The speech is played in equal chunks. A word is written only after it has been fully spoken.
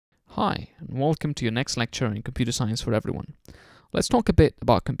Hi, and welcome to your next lecture in Computer Science for Everyone. Let's talk a bit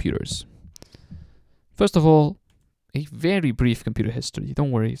about computers. First of all, a very brief computer history.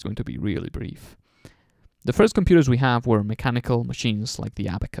 Don't worry, it's going to be really brief. The first computers we have were mechanical machines like the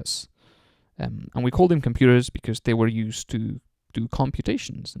abacus. And we call them computers because they were used to do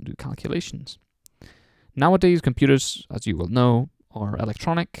computations and do calculations. Nowadays, computers, as you will know, are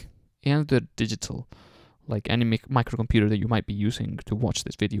electronic and they're digital, like any microcomputer that you might be using to watch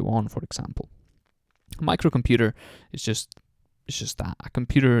this video on, for example. A microcomputer is just that, a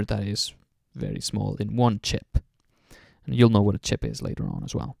computer that is very small in one chip. And you'll know what a chip is later on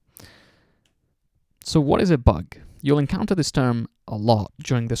as well. So what is a bug? You'll encounter this term a lot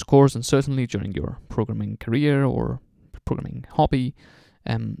during this course and certainly during your programming career or programming hobby.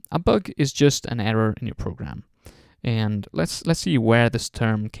 A bug is just an error in your program. And let's see where this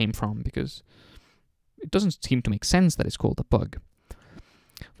term came from, because it doesn't seem to make sense that it's called a bug.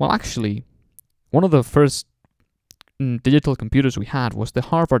 Well, actually, one of the first digital computers we had was the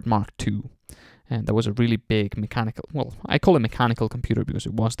Harvard Mark II. And that was a really big mechanical, well, I call it mechanical computer because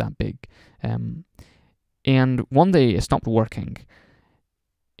it was that big. And one day it stopped working.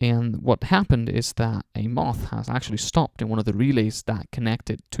 And what happened is that a moth has actually stopped in one of the relays that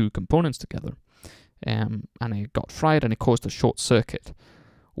connected two components together. And it got fried and it caused a short circuit.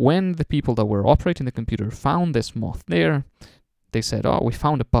 When the people that were operating the computer found this moth there, they said, "Oh, we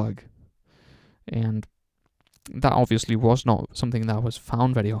found a bug." And that obviously was not something that was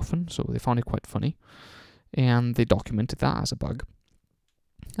found very often, so they found it quite funny. And they documented that as a bug.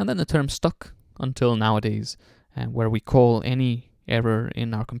 And then the term stuck until nowadays, where we call any error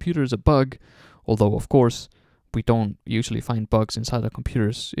in our computers a bug, although, of course, we don't usually find bugs inside our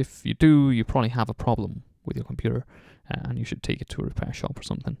computers. If you do, you probably have a problem with your computer, and you should take it to a repair shop or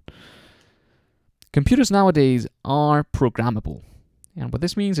something. Computers nowadays are programmable. And what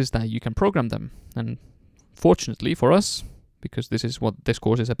this means is that you can program them. And fortunately for us, because this is what this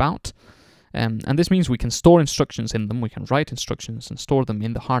course is about, and this means we can store instructions in them, we can write instructions and store them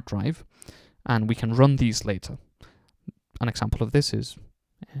in the hard drive, and we can run these later. An example of this is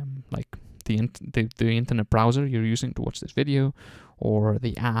like the internet browser you're using to watch this video, or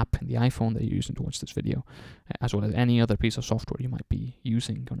the app in the iPhone that you're using to watch this video, as well as any other piece of software you might be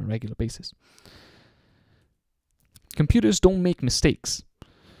using on a regular basis. Computers don't make mistakes.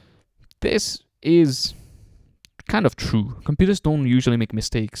 This is kind of true. Computers don't usually make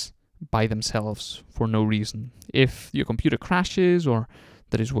mistakes by themselves for no reason. If your computer crashes, or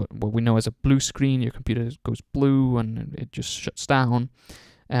that is what we know as a blue screen, your computer goes blue and it just shuts down,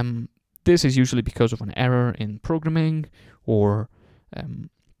 this is usually because of an error in programming, or an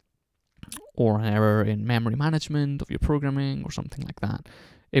error in memory management of your programming or something like that.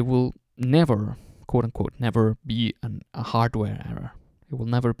 It will never, quote unquote, never be a hardware error. It will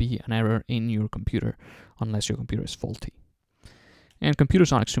never be an error in your computer unless your computer is faulty. And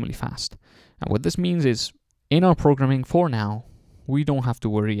computers are extremely fast. And what this means is, in our programming for now, we don't have to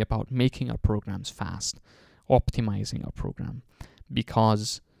worry about making our programs fast, optimizing our program,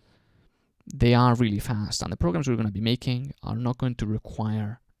 because they are really fast, and the programs we're going to be making are not going to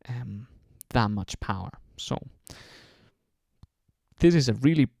require that much power. So this is a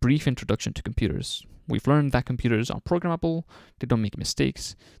really brief introduction to computers. We've learned that computers are programmable, they don't make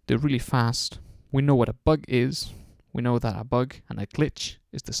mistakes, they're really fast. We know what a bug is. We know that a bug and a glitch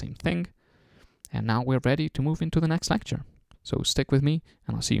is the same thing. And now we're ready to move into the next lecture. So stick with me,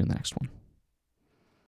 and I'll see you in the next one.